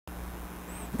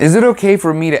Is it okay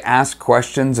for me to ask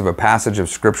questions of a passage of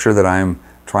Scripture that I'm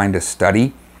trying to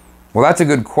study? Well, that's a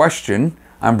good question.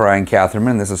 I'm Bryan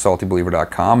Catherman, this is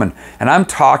SaltyBeliever.com, and I'm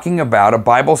talking about a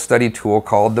Bible study tool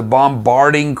called the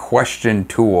Bombarding question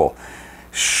tool.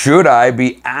 Should I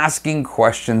be asking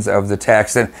questions of the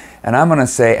text? And I'm going to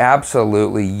say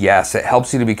absolutely yes. It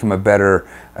helps you to become a better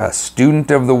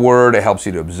student of the Word. It helps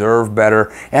you to observe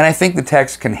better. And I think the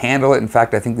text can handle it. In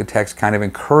fact, I think the text kind of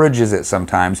encourages it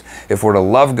sometimes. If we're to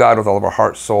love God with all of our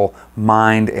heart, soul,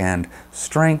 mind, and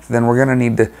strength, then we're going to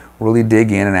need to really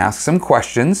dig in and ask some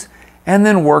questions and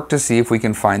then work to see if we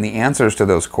can find the answers to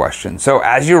those questions. So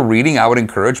as you're reading, I would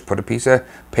encourage, put a piece of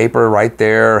paper right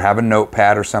there, or have a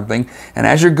notepad or something. And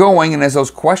as you're going, and as those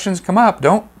questions come up,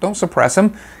 don't suppress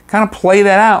them. Kind of play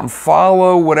that out and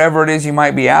follow whatever it is you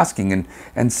might be asking,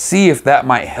 and see if that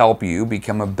might help you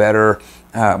become a better,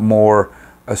 more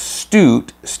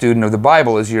astute student of the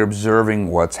Bible as you're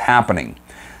observing what's happening.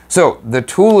 So the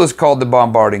tool is called the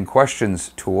Bombarding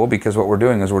Questions tool because what we're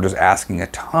doing is we're just asking a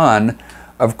ton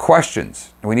of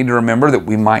questions. And we need to remember that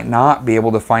we might not be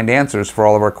able to find answers for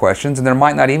all of our questions, and there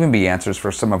might not even be answers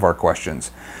for some of our questions.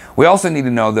 We also need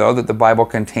to know, though, that the Bible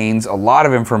contains a lot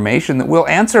of information that will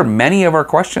answer many of our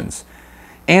questions.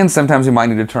 And sometimes we might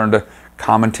need to turn to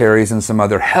commentaries and some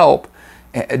other help.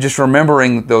 Just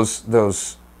remembering that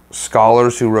those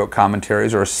scholars who wrote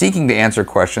commentaries are seeking to answer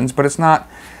questions, but it's not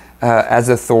as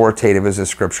authoritative as the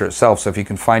Scripture itself. So if you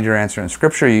can find your answer in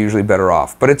Scripture, you're usually better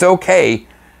off. But it's okay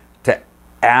to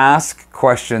ask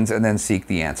questions and then seek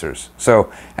the answers.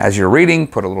 So as you're reading,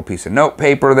 put a little piece of note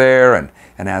paper there, and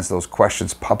as those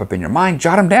questions pop up in your mind,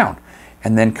 jot them down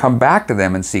and then come back to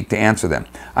them and seek to answer them.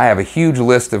 I have a huge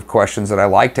list of questions that I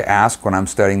like to ask when I'm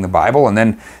studying the Bible, and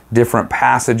then different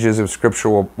passages of Scripture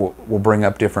will bring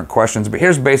up different questions. But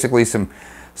here's basically some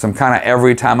kind of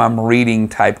every time I'm reading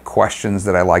type questions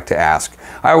that I like to ask.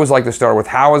 I always like to start with,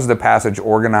 how is the passage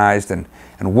organized, and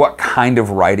what kind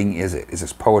of writing is it? Is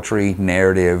this poetry,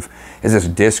 narrative? Is this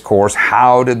discourse?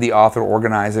 How did the author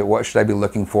organize it? What should I be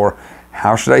looking for?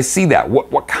 How should I see that?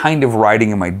 What kind of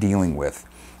writing am I dealing with?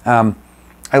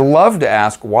 I love to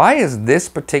ask, why is this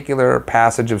particular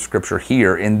passage of Scripture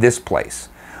here in this place?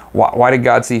 Why did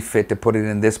God see fit to put it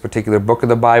in this particular book of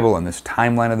the Bible, in this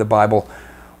timeline of the Bible?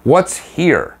 What's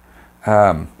here?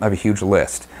 I have a huge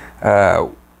list.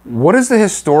 What is the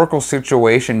historical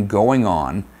situation going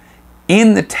on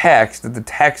in the text that the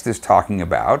text is talking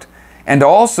about? And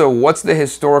also, what's the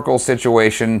historical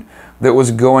situation that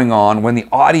was going on when the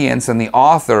audience and the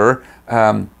author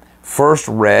first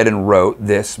read and wrote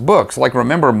this book? So, like,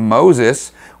 remember,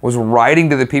 Moses was writing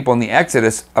to the people in the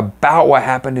Exodus about what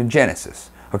happened in Genesis.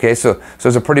 Okay, so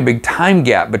there's a pretty big time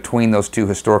gap between those two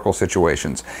historical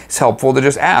situations. It's helpful to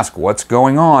just ask, what's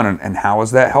going on, and how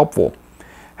is that helpful?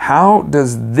 How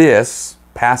does this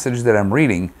passage that I'm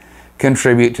reading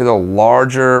contribute to the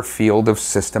larger field of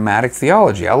systematic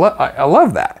theology? I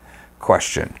love that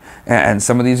question. And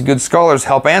some of these good scholars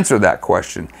help answer that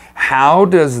question. How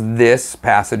does this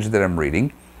passage that I'm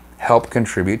reading help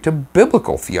contribute to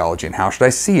biblical theology, and how should I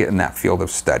see it in that field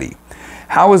of study?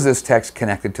 How is this text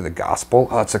connected to the gospel?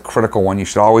 Oh, that's a critical one. You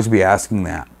should always be asking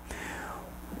that.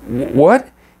 What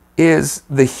is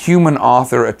the human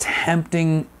author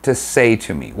attempting to say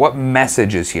to me? What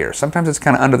message is here? Sometimes it's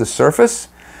kind of under the surface.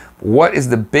 What is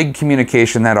the big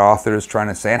communication that author is trying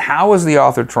to say? And how is the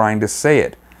author trying to say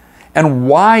it? And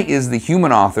why is the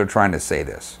human author trying to say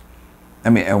this? I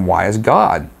mean, and why is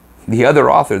God, the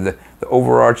other author, the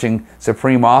overarching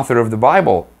supreme author of the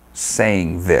Bible,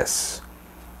 saying this?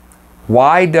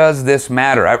 Why does this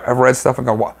matter? I've read stuff and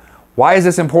go, why is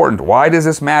this important? Why does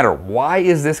this matter? Why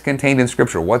is this contained in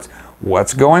Scripture?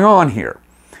 What's going on here?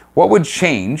 What would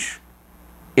change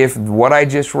if what I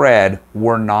just read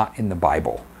were not in the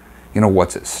Bible? You know,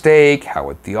 what's at stake? How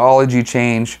would theology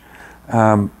change?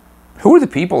 Who are the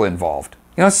people involved?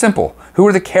 You know, it's simple. Who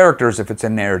are the characters if it's a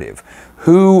narrative?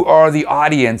 Who are the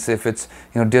audience if it's,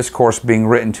 discourse being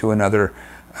written to another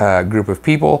group of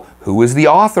people? Who is the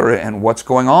author, and what's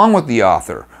going on with the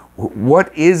author?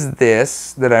 What is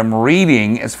this that I'm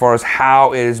reading as far as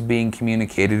how it is being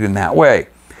communicated in that way?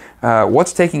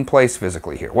 What's taking place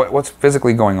physically here? What's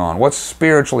physically going on? What's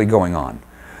spiritually going on?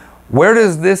 Where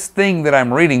does this thing that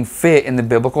I'm reading fit in the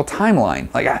biblical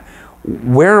timeline? Like,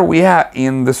 where are we at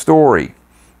in the story?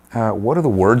 What do the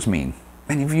words mean?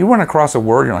 And if you run across a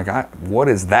word, you're like, what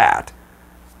is that?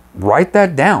 Write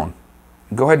that down.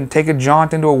 Go ahead and take a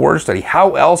jaunt into a word study.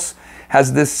 How else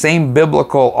has this same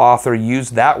biblical author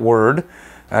used that word?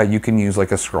 You can use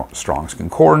like a Strong's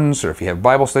Concordance, or if you have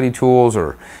Bible study tools,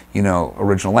 or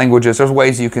original languages. There's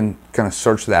ways you can kind of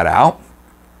search that out.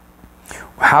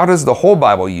 How does the whole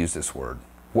Bible use this word?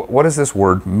 What does this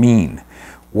word mean?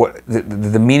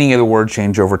 The meaning of the word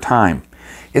change over time?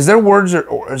 Is there words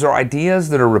or is there ideas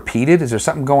that are repeated? Is there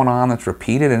something going on that's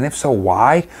repeated? And if so,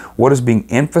 why? What is being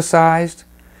emphasized?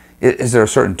 Is there a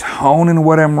certain tone in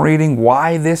what I'm reading?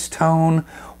 Why this tone?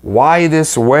 Why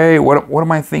this way? What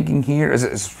am I thinking here? Is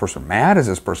this person mad? Is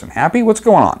this person happy? What's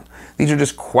going on? These are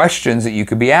just questions that you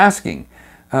could be asking.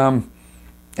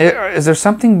 Is there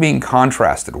something being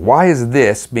contrasted? Why is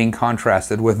this being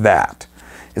contrasted with that?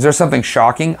 Is there something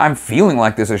shocking? I'm feeling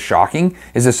like this is shocking.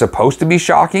 Is this supposed to be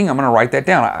shocking? I'm going to write that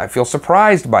down. I feel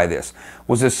surprised by this.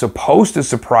 Was this supposed to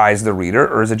surprise the reader,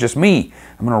 or is it just me?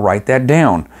 I'm going to write that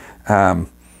down.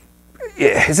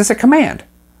 Is this a command?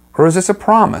 Or is this a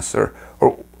promise? Or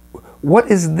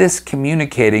what is this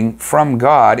communicating from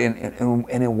God and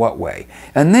in what way?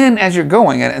 And then as you're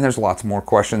going, and there's lots more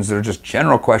questions that are just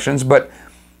general questions, but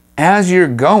as you're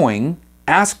going,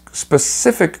 ask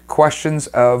specific questions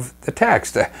of the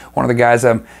text. One of the guys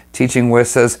I'm teaching with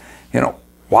says,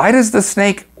 why does the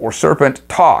snake or serpent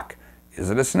talk? Is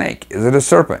it a snake? Is it a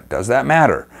serpent? Does that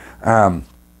matter?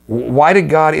 Why did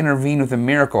God intervene with a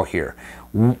miracle here?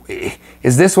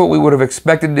 Is this what we would have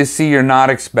expected to see or not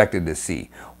expected to see?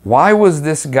 Why was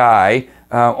this guy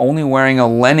only wearing a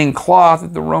linen cloth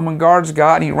that the Roman guards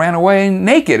got and he ran away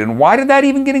naked? And why did that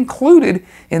even get included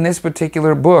in this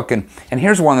particular book? And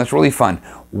here's one that's really fun.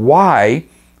 Why,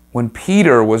 when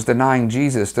Peter was denying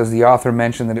Jesus, does the author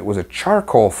mention that it was a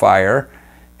charcoal fire?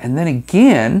 And then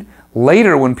again,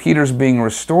 later when Peter's being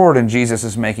restored and Jesus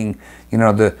is making,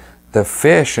 the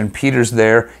fish and Peter's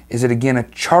there, is it again a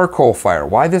charcoal fire?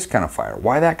 Why this kind of fire?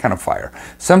 Why that kind of fire?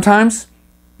 Sometimes,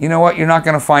 you know what, you're not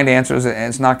going to find answers and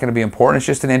it's not going to be important. It's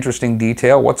just an interesting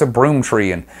detail. What's a broom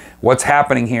tree and what's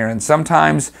happening here? And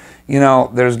sometimes,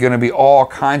 there's going to be all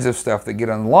kinds of stuff that get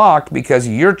unlocked because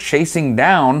you're chasing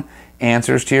down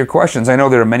answers to your questions. I know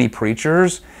there are many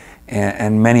preachers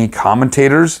and many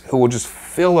commentators who will just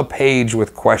fill a page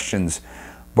with questions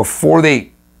before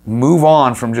they move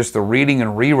on from just the reading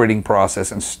and rereading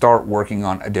process and start working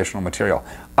on additional material.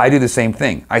 I do the same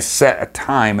thing. I set a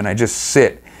time and I just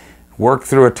sit, work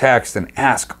through a text and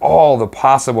ask all the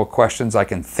possible questions I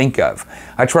can think of.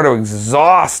 I try to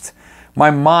exhaust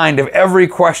my mind of every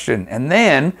question, and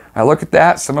then I look at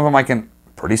that. Some of them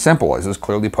pretty simple. This is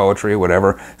clearly poetry or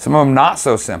whatever. Some of them not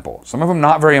so simple. Some of them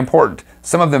not very important.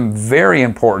 Some of them very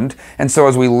important. And so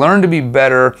as we learn to be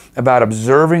better about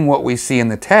observing what we see in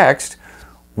the text,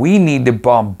 we need to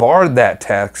bombard that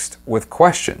text with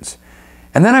questions.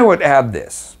 And then I would add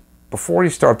this, before you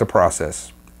start the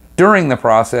process, during the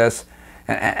process,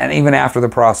 and even after the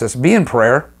process, be in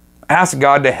prayer. Ask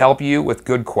God to help you with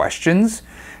good questions.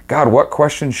 God, what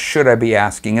questions should I be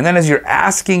asking? And then as you're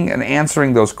asking and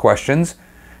answering those questions,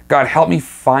 God, help me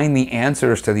find the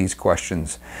answers to these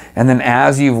questions. And then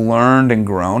as you've learned and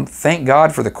grown, thank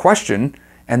God for the question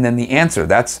and then the answer.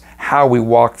 That's how we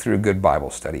walk through good Bible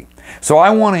study. So I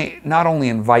want to not only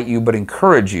invite you, but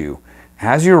encourage you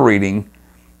as you're reading,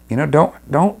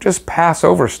 don't just pass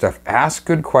over stuff. Ask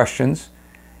good questions.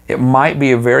 It might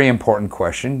be a very important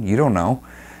question. You don't know.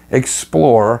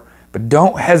 Explore, but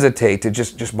don't hesitate to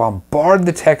just bombard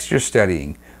the text you're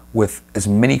studying with as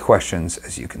many questions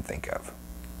as you can think of.